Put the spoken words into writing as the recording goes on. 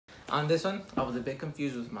On this one, I was a bit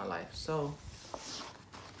confused with my life, so...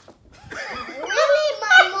 Really,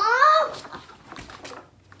 my mom?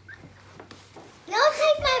 Don't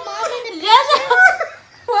take my mom in the picture.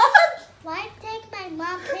 What? Why take my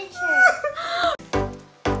mom picture?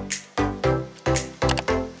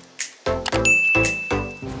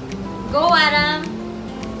 Go, Adam.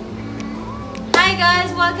 Hi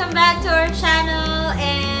guys, welcome back to our channel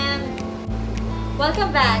and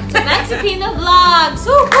welcome back to Mexipino Vlogs.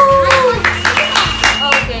 Woohoo!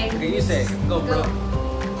 Okay. Okay, you say. Go, bro.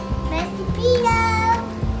 Mexipino.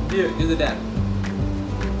 You're the dad.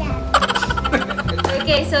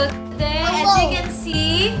 Okay, so today, as you can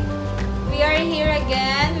see, we are here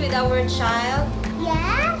again with our child.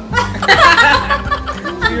 Yeah?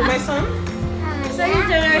 You're my son? So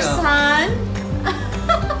he's our son.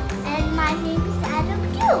 And my name is Adam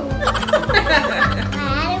too.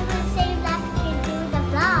 Adam was saying that we can do the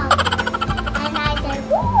vlog. And I said,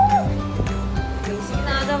 woo! Sige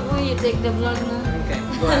na, Adam. Oh, you take the vlog na. Okay,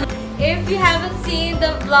 go ahead. If you haven't seen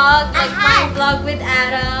the vlog, like my vlog with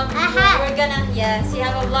Adam, we're gonna, yes, you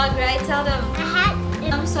have a vlog, right? Tell them.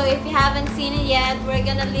 So if you haven't seen it yet, we're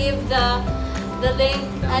gonna leave the link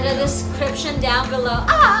at the description down below.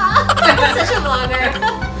 Ah! Such a vlogger.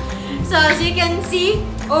 So as you can see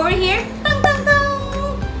over here,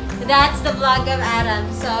 that's the vlog of Adam.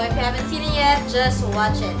 So if you haven't seen it yet, just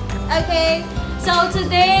watch it. Okay, so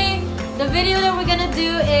today, the video that we're gonna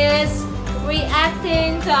do is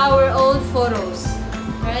reacting to our old photos,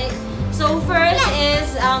 right? So first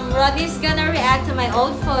is Roddy's gonna react to my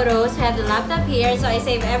old photos. We have the laptop here, so I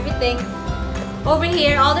save everything over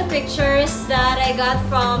here, all the pictures that I got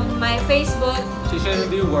from my Facebook. She shouldn't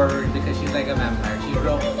do word because she's like a vampire. She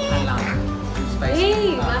wrote halang.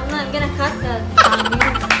 Hey, I'm not gonna cut that.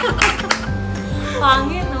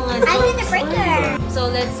 Pangit naman. I did the breaker. So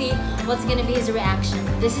let's see what's gonna be his reaction.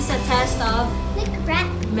 This is a test of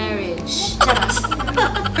marriage.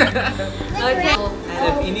 Okay. And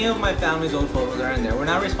if any of my family's old photos are in there, we're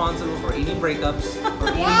not responsible for any breakups or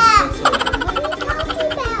any whatsoever. What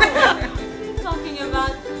are you talking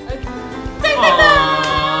about? Talking about. Okay. Take it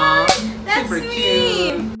back! That's super sweet.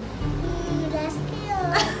 cute. That's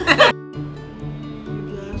cute.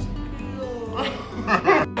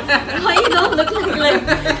 Why you don't look like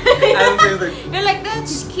you're like,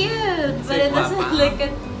 that's cute, but it doesn't look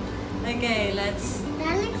it. Okay, let's.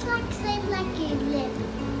 That looks like your lip.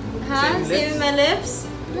 Huh? Same my lips?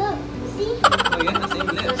 Look, see? Oh yeah, the same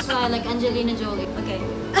lips. That's why I like Angelina Jolie. Okay.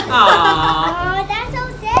 Aww. Oh, that's so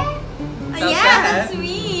sad. So Yeah, sad. that's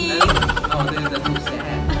sweet. Oh, that's so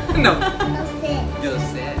sad. No. So sad. You're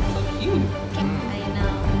sad. So cute. I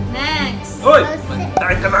know. Next. Hoy! So sad.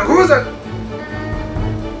 Tayo ka ng husan!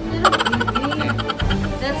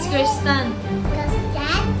 That's Kristen. Does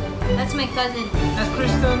that That's my cousin. That's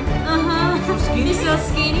Kristen. Uh-huh. skinny. He's so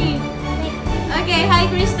skinny. make Okay, hi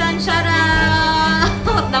Kristen. Shout out.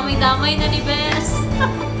 Damay-damay na ni Bes. my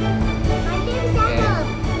name is Adam?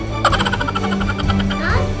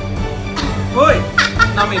 Huh? Hoy!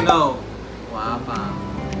 Nami, no. Wapa.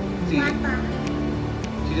 See, Papa.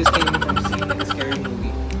 she just came from seeing like a scary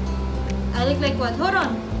movie. I look like what? Hold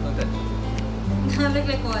on. Don't touch me. I look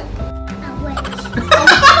like what? A witch.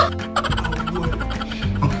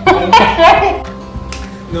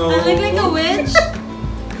 No. I look like a witch,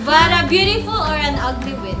 but a beautiful or an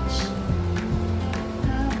ugly witch.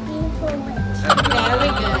 A beautiful witch.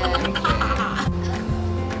 Very good.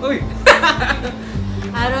 Uy!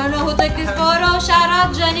 I don't know who took this photo. Shout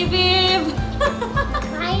out Genevieve.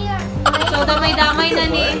 So damay-damay na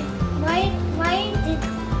ni. Why did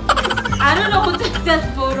I don't know who took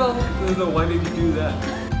that photo. No, why did you do that?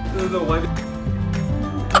 No, why did...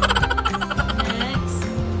 Next.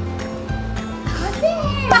 what's it?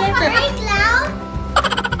 They're very loud.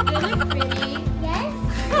 You look pretty. Yes.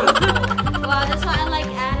 Wow, that's why I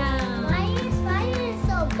like Adam. Why is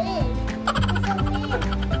so big? It's so big.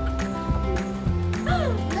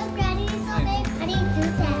 Look, Granny is so big. How do you do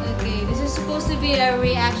that? Okay, this is supposed to be a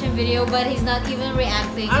reaction video, but he's not even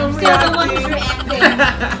reacting. I'm still the one who's reacting.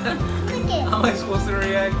 Look it. How am I supposed to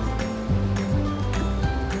react?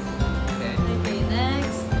 Okay. Okay,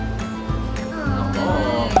 next.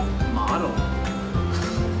 Oh, model.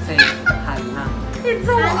 Say halang. It's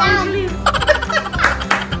so Halang. ugly.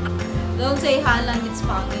 Don't say halang, it's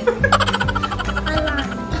pangit.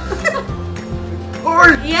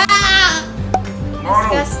 Or Yeah!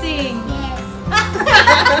 model. Disgusting. Yes.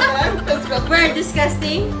 We're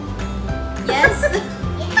disgusting? Yes?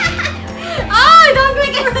 Oh, don't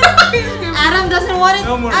click it! Adam doesn't want it.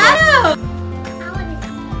 No more. Adam! I want to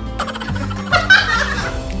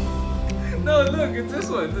see. No, look, it's this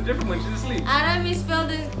one. It's a different one. She's asleep. Adam is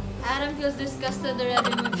spelled as Adam feels disgusted already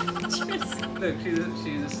with pictures. Look,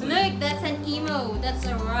 she's asleep. Look, that's an emo. That's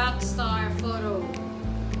a rock star photo.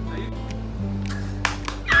 Are you...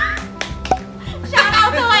 Shout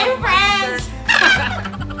out to my friends!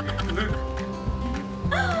 Look.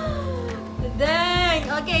 Dang!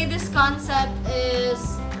 Okay, this concept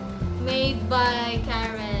is made by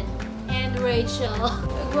Karen and Rachel.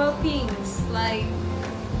 Gropings, like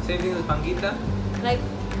Same thing as Pangita?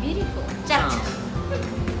 beautiful. Chat.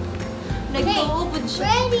 Nag-uupod siya.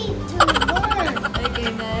 Ready to work. Okay,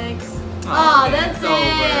 next. Oh, Oh, okay, that's it's over.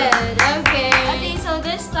 it. Okay. Okay, so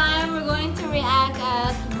this time we're going to react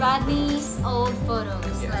at Rodney's old photos.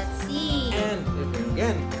 Yes. Let's see. And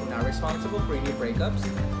if we're not responsible for any breakups.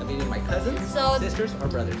 I mean, my cousins, sisters, or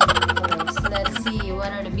brothers. Photos. Let's see.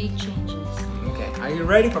 What are the big changes? Okay, are you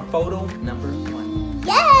ready for photo number 1?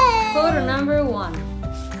 Yay! Photo number 1.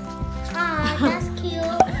 Ah, that's cute.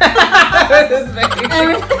 This baby.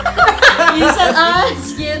 You said, oh,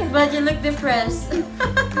 it's cute, but you look depressed.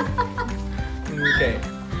 Okay,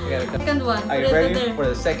 we gotta cut. Second one. Are you Put it ready there. for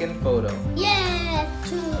the second photo? Yeah,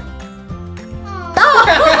 two.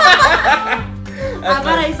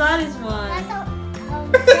 But I saw this one.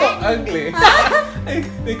 That's So ugly.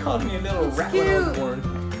 They called me a little It's rat when I was cute. born.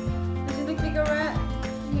 Does it look like a rat?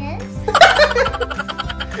 Yes.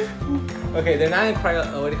 Okay, they're not in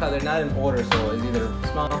what do you call it? They're not in order, so it's either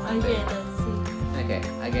small or Okay, big. let's see. Okay,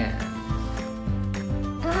 again.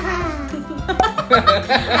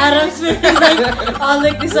 Adam's face is like all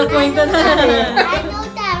like disappointed. I know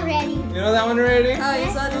that already. You know that one already? Oh, you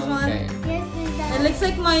saw this one? Okay. Yes, is that. It looks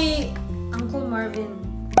like my Uncle Marvin.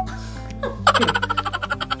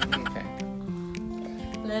 Okay.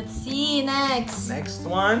 Let's see next. Next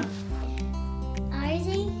one. RZ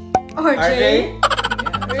RJ? RJ?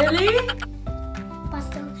 Really?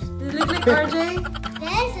 Pastels. Does it look like RJ?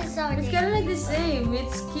 This is RJ. It's kind of like the same.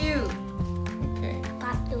 It's cute. Okay.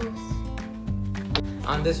 Pastels.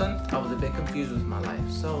 On this one, I was a bit confused with my life,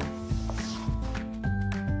 so.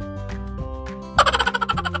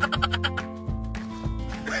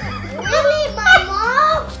 Really, my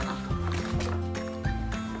mom?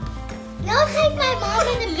 No, take my mom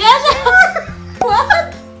in the picture.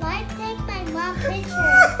 What? Why take my mom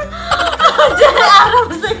picture? Adam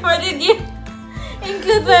was like, why did you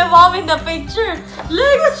include my mom in the picture?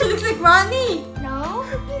 Look, she looks like Ronnie. No,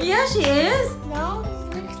 Yeah, she is. no,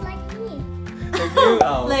 it looks like me. Like you?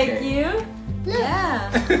 Oh, Like okay. you? Look, Yeah.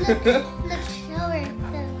 look, show her.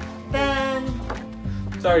 Then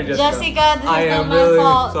Sorry, Jessica. Jessica, this I is not am my really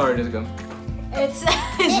fault. sorry, Jessica. It's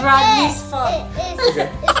Rodney's fault. Okay.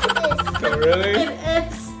 So really? It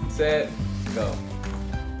is. Set, go.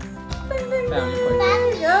 Family Family.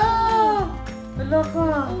 portrait. Yeah. Wala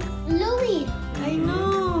ka. Louis. I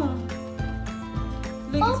know.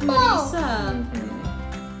 Look, it's Popo. Marisa.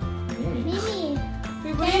 Mimi. Mimi.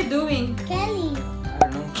 Wait, what are you doing? Kelly. I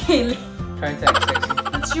don't know. Kaylee. Trying to act sexy.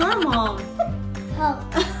 That's your mom. Oh.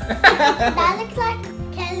 That looks like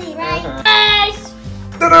Kelly, right? Uh-huh.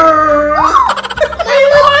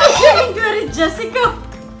 You're doing it, Jessica.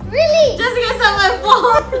 Really? Jessica, it's not my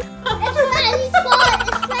fault. It's Manny's fault.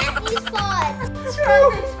 It's Manny's fault. It's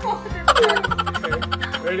Rodney's fault. Okay.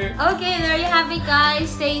 Ready? Okay, there you have it,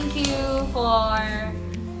 guys. Thank you for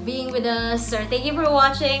being with us, or thank you for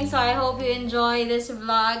watching. So I hope you enjoy this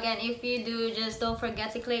vlog, and if you do, just don't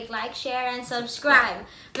forget to click like, share, and subscribe.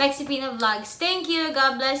 Mexipino Vlogs. Thank you.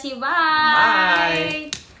 God bless you.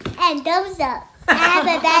 Bye. Bye. And thumbs up. Have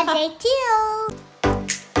a bad day too.